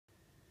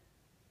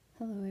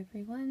Hello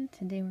everyone,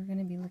 today we're going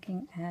to be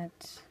looking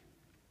at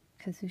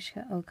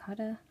Kazuchika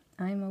Okada,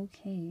 I'm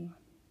Okay.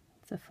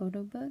 It's a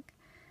photo book.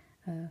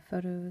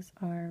 Photos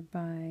are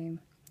by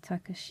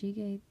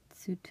Takashige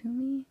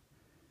Tsutomi.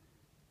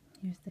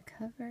 Here's the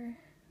cover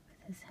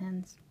with his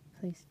hands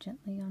placed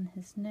gently on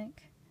his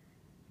neck.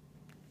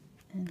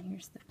 And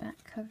here's the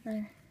back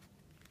cover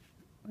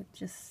with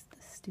just the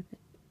stupid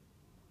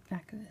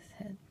back of his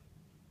head.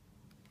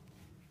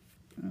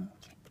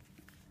 Okay,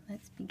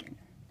 let's begin.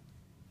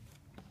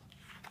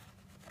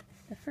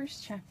 The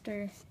first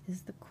chapter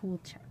is the cool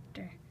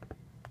chapter.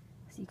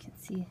 As you can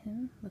see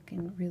him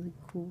looking really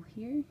cool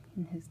here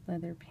in his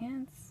leather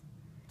pants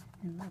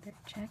and leather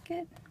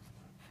jacket.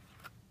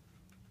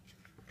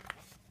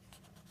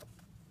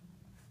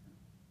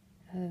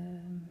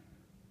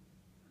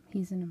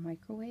 He's in a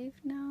microwave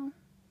now.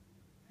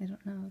 I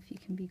don't know if you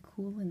can be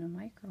cool in a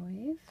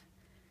microwave.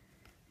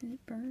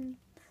 It burns.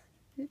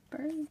 It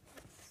burns.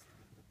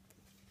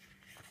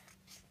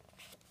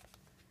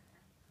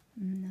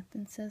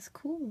 Nothing says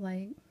cool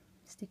like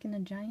sticking a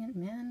giant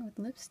man with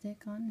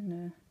lipstick on in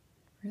a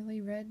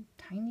really red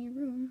tiny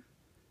room.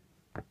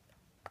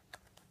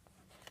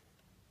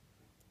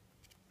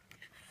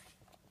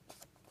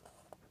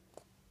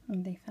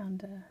 And they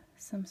found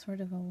some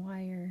sort of a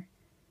wire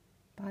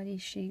body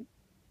shape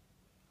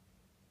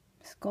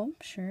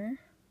sculpture.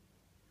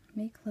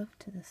 Make love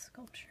to the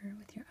sculpture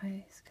with your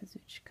eyes,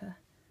 Kazuchika.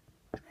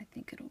 I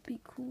think it'll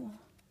be cool.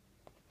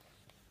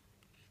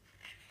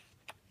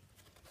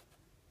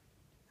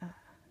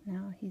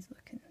 Now he's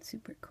looking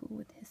super cool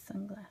with his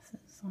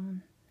sunglasses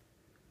on.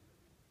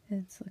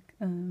 It's like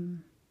a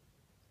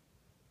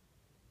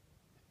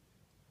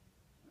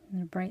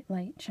bright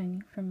light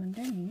shining from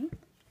underneath.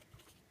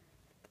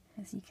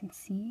 As you can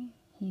see,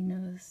 he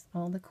knows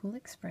all the cool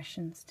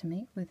expressions to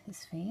make with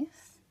his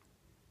face.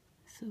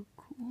 So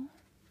cool.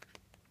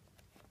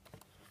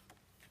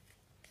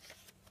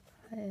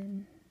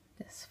 And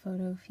this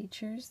photo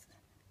features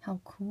how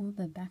cool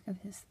the back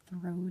of his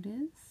throat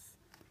is.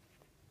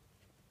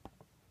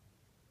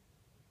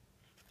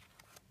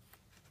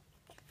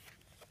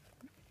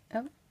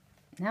 Oh,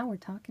 now we're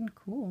talking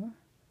cool.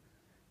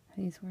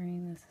 He's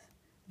wearing this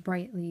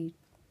brightly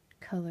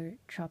colored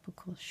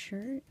tropical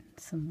shirt and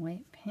some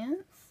white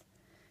pants.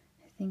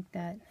 I think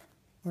that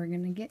we're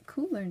gonna get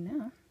cooler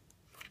now.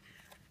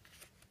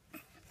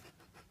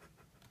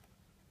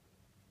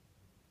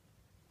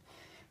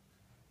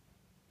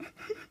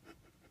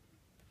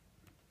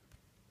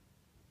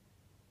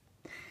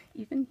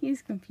 Even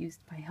he's confused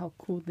by how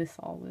cool this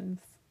all is.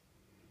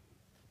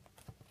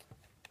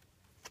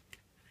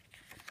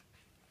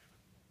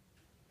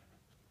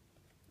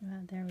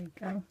 There we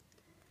go.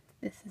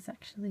 This is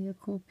actually a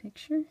cool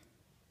picture.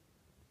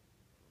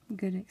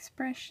 Good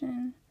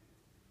expression.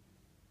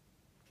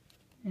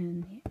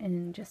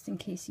 And just in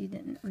case you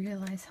didn't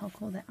realize how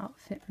cool the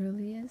outfit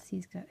really is,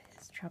 he's got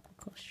his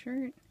tropical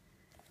shirt,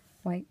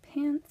 white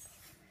pants,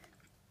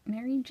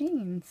 Mary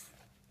Jane's.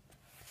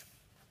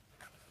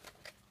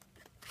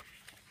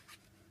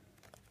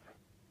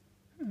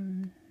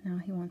 Now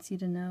he wants you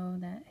to know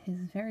that his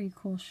very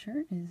cool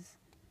shirt is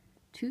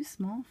too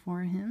small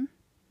for him.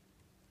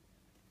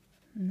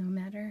 No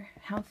matter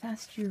how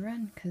fast you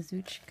run,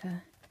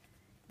 Kazuchika,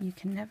 you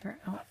can never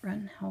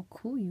outrun how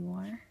cool you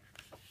are.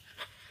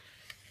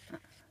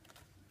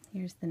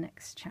 Here's the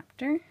next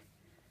chapter.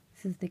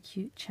 This is the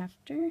cute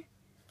chapter.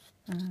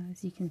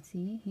 As you can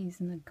see,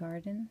 he's in the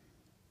garden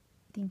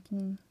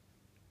thinking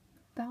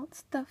about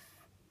stuff,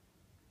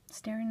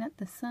 staring at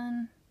the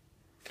sun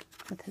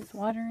with his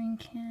watering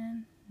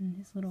can and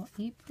his little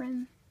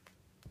apron.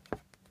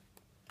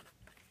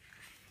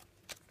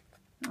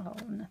 Oh,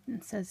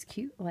 nothing says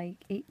cute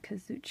like 8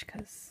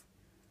 Kazuchikas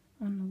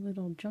on a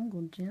little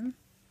jungle gym.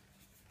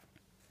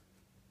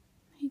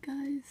 Hey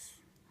guys,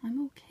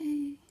 I'm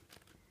okay.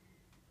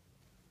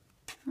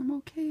 I'm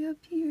okay up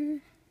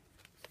here.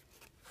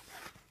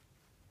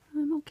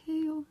 I'm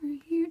okay over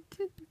here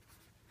too.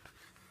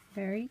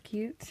 Very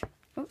cute.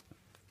 Oh,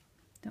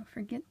 don't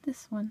forget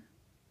this one.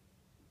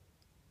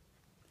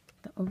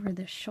 The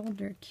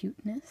over-the-shoulder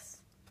cuteness.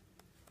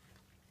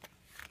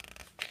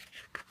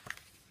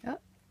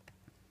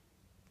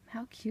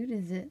 How cute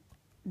is it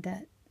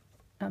that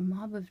a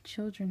mob of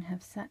children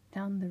have sat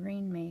down the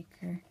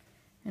rainmaker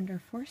and are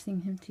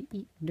forcing him to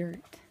eat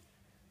dirt?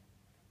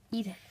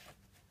 Eat it.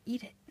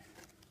 Eat it.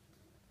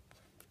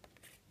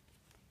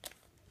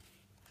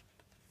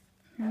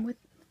 And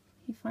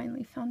he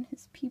finally found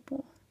his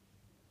people.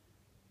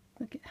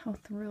 Look at how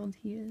thrilled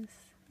he is.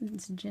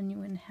 There's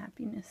genuine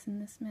happiness in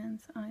this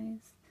man's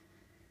eyes.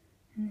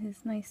 And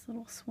his nice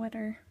little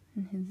sweater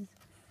and his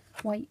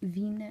white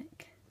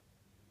V-neck.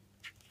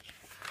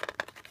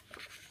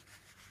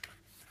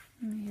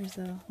 Here's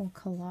a whole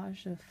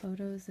collage of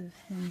photos of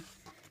him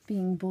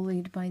being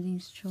bullied by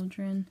these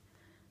children.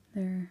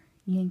 They're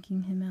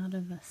yanking him out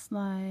of a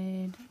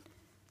slide.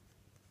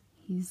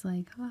 He's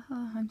like,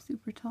 haha, I'm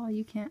super tall,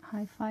 you can't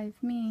high-five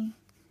me.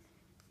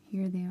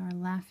 Here they are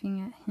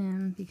laughing at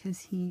him because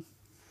he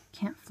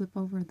can't flip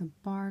over the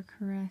bar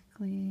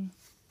correctly.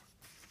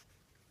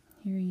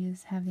 Here he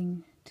is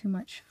having too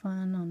much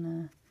fun on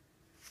a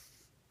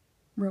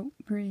rope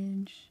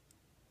bridge.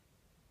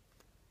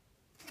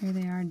 Here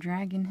they are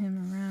dragging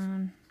him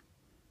around.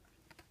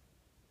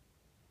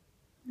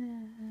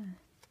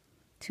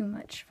 Too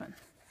much fun.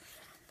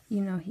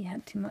 You know he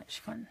had too much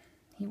fun.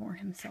 He wore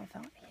himself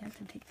out. He had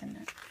to take the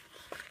nap.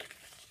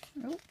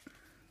 Oh,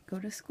 go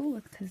to school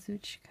with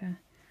Kazuchika.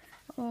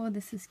 Oh,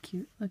 this is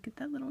cute. Look at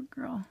that little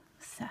girl.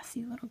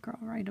 Sassy little girl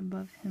right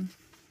above him.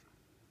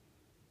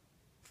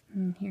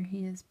 And here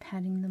he is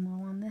patting them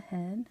all on the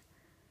head,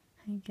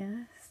 I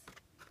guess.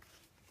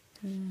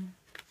 The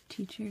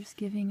teacher's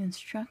giving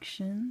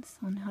instructions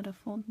on how to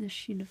fold this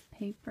sheet of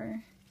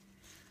paper.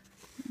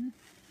 And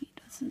he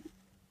doesn't,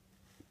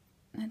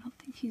 I don't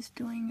think he's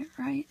doing it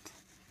right.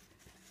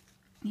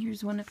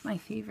 Here's one of my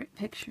favorite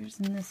pictures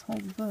in this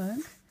whole book.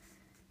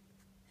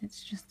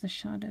 It's just a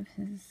shot of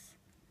his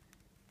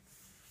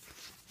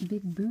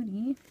big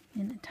booty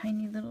in a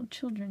tiny little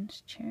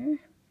children's chair.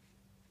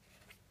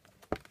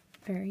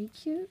 Very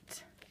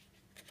cute.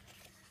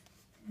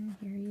 And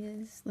here he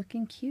is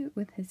looking cute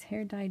with his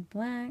hair dyed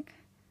black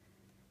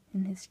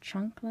and his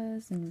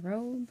chanclas and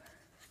robe.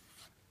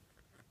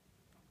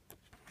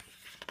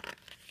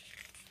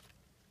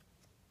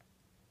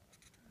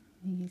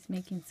 He's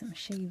making some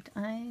shaved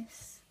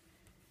ice,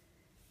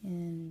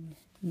 and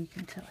you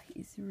can tell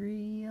he's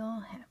real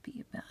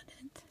happy about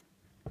it.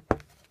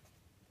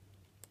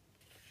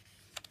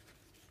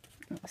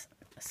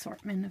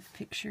 Assortment of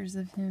pictures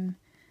of him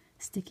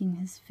sticking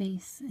his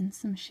face in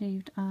some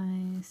shaved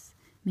ice,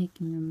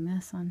 making a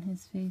mess on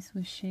his face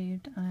with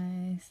shaved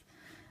ice,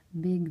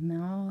 big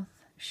mouth,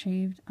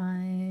 shaved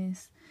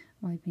ice,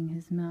 wiping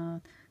his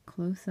mouth,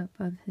 close-up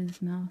of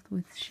his mouth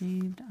with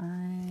shaved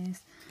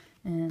ice,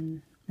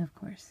 and of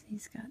course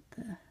he's got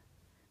the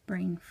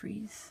brain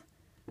freeze.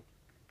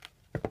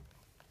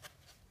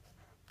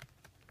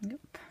 Yep.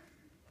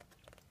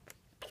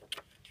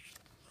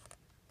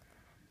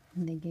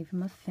 And they gave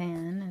him a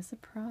fan as a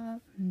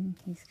prop, and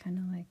he's kind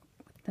of like,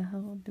 what the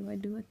hell do I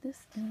do with this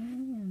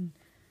thing? And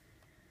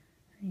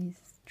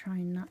he's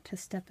trying not to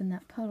step in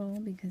that puddle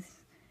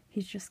because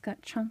he's just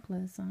got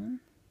chanclas on.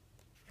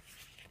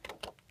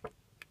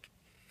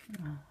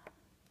 Oh.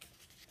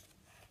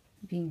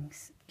 Being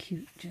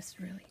cute just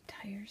really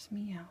tires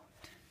me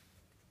out.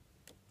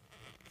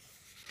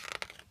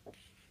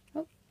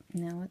 Oh,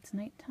 now it's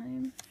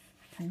nighttime.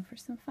 Time for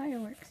some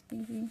fireworks,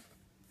 baby.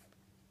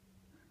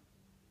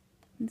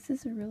 This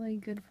is a really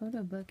good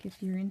photo book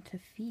if you're into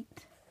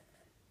feet.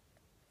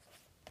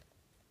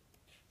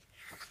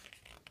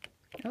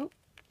 Oh,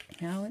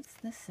 now it's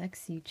the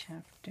sexy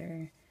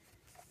chapter.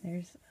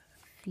 There's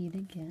feet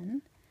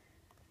again.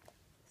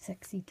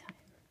 Sexy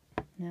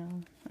time. Now,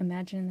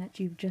 imagine that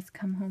you've just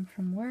come home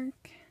from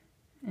work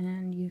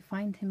and you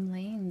find him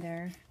laying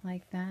there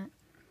like that,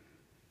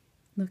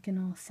 looking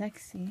all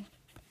sexy,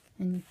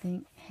 and you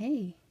think,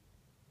 hey,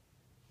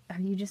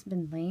 have you just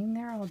been laying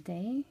there all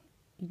day?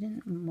 You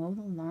didn't mow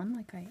the lawn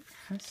like I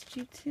asked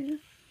you to?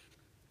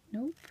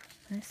 Nope.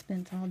 I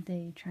spent all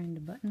day trying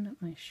to button up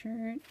my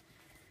shirt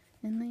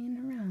and laying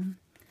around,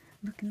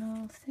 looking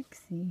all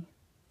sexy.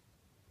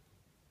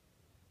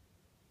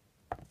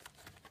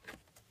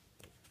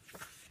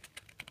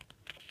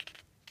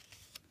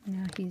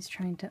 Now he's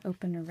trying to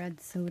open a red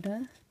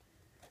soda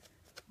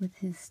with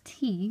his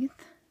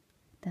teeth.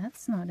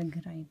 That's not a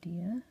good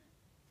idea.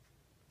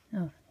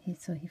 Oh,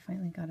 so he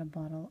finally got a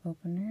bottle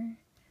opener.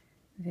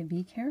 But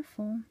be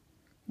careful.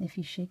 If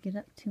you shake it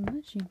up too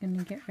much, you're going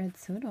to get red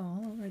soda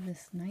all over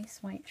this nice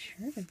white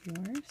shirt of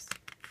yours.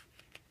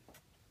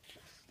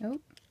 Oh,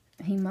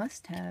 he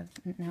must have.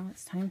 Now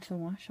it's time to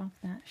wash off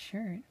that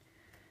shirt.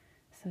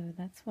 So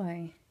that's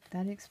why,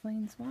 that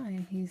explains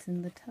why he's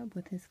in the tub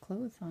with his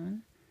clothes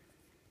on.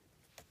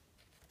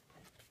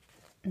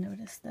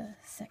 Notice the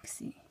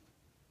sexy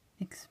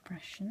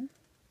expression.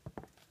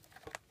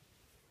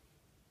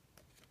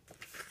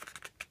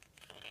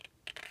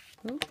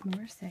 Oh,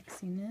 more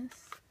sexiness.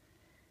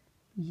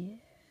 Yeah.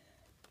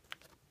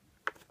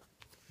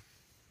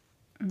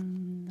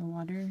 The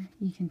water,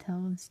 you can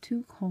tell, is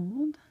too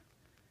cold.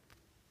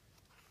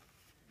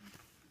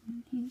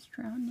 He's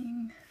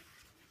drowning.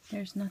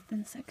 There's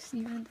nothing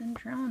sexier than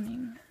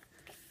drowning.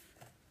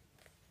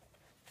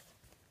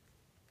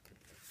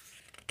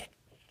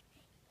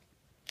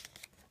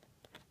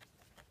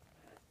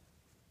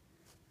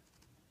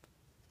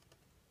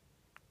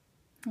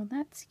 Well,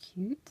 that's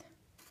cute.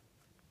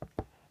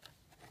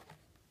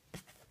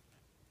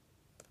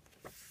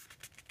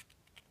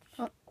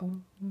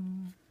 Uh-oh,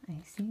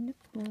 I see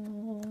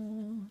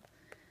nipple.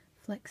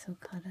 Flex,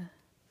 Okada.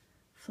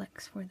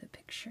 Flex for the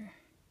picture.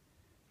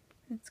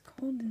 It's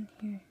cold in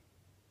here.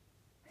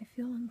 I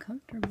feel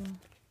uncomfortable.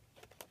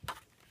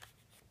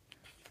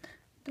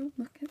 Don't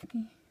look at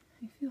me.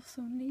 I feel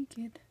so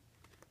naked.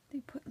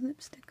 They put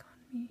lipstick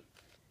on me.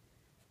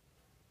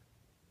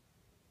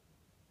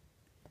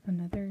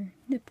 Another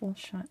nipple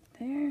shot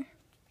there.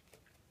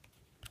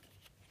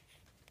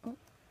 Oh.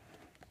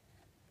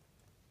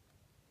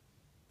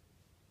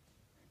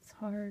 It's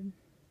hard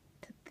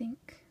to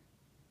think.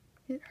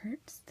 it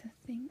hurts to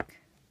think.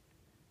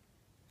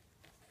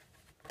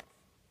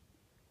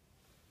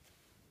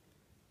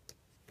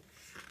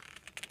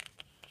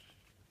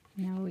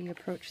 Now we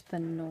approach the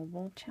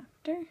noble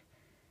chapter,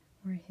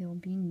 where he'll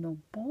be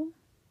noble.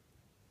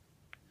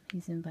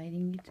 He's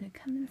inviting you to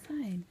come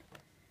inside.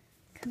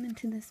 Come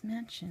into this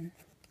mansion.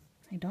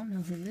 I don't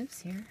know who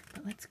lives here,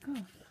 but let's go.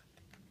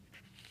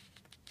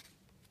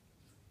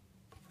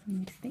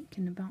 And he's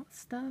thinking about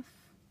stuff.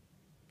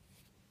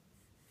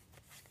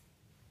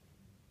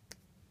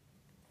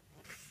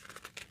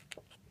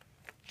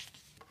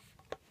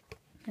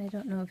 I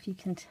don't know if you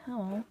can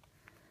tell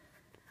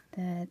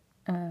that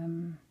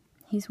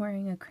he's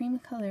wearing a cream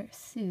color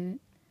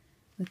suit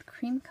with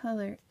cream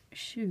color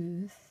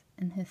shoes,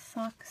 and his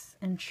socks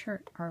and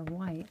shirt are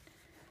white.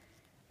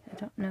 I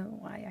don't know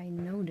why I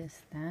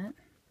noticed that.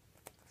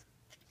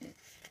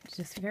 It's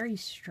just very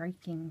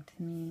striking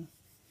to me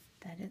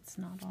that it's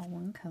not all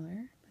one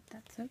color, but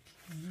that's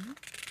okay.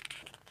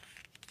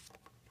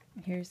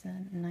 Here's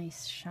a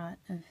nice shot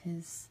of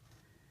his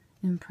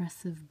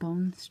impressive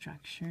bone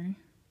structure.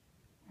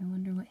 I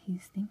wonder what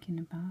he's thinking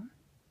about.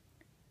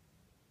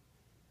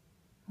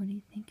 What are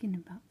you thinking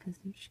about,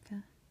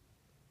 Kazuchika?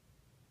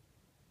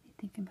 You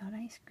thinking about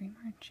ice cream,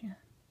 aren't you?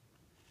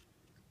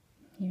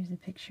 Here's a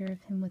picture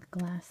of him with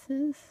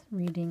glasses,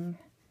 reading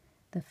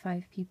The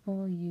 5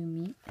 People You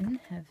Meet in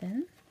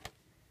Heaven,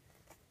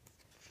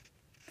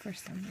 for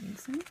some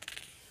reason.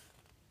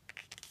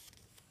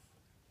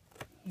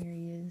 Here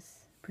he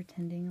is,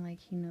 pretending like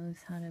he knows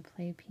how to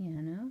play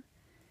piano.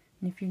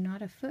 And if you're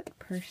not a foot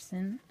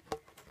person,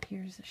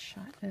 here's a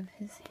shot of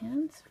his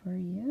hands for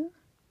you.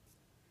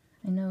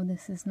 I know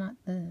this is not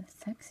the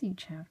sexy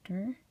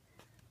chapter,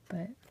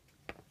 but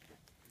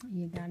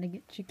you gotta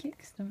get your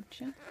kicks, don't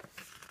you?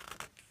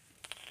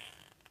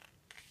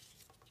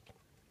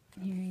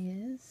 Here he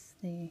is.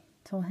 They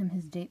told him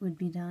his date would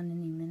be down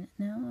any minute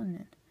now,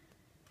 and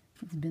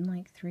it's been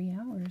like 3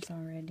 hours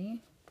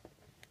already.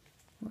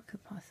 What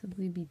could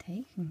possibly be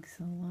taking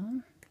so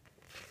long?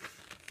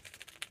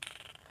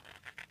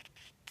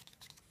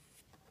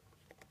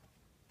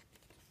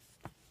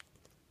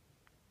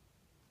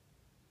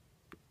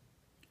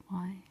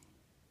 Why?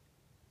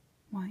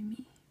 Why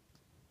me?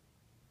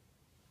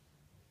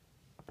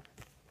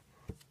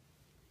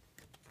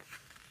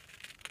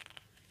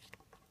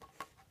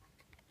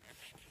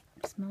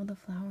 Smell the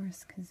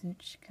flowers,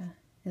 Kazuchika.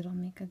 It'll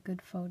make a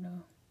good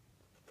photo.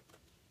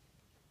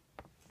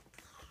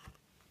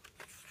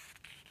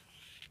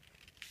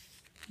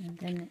 And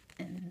then it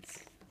ends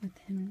with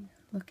him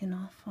looking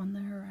off on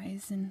the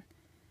horizon,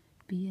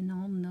 being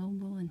all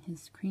noble in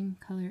his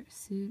cream-colored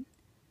suit,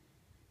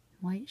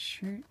 white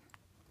shirt,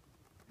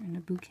 and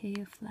a bouquet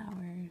of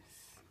flowers.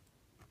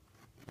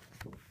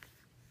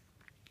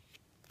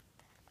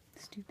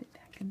 Stupid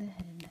back of the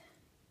head.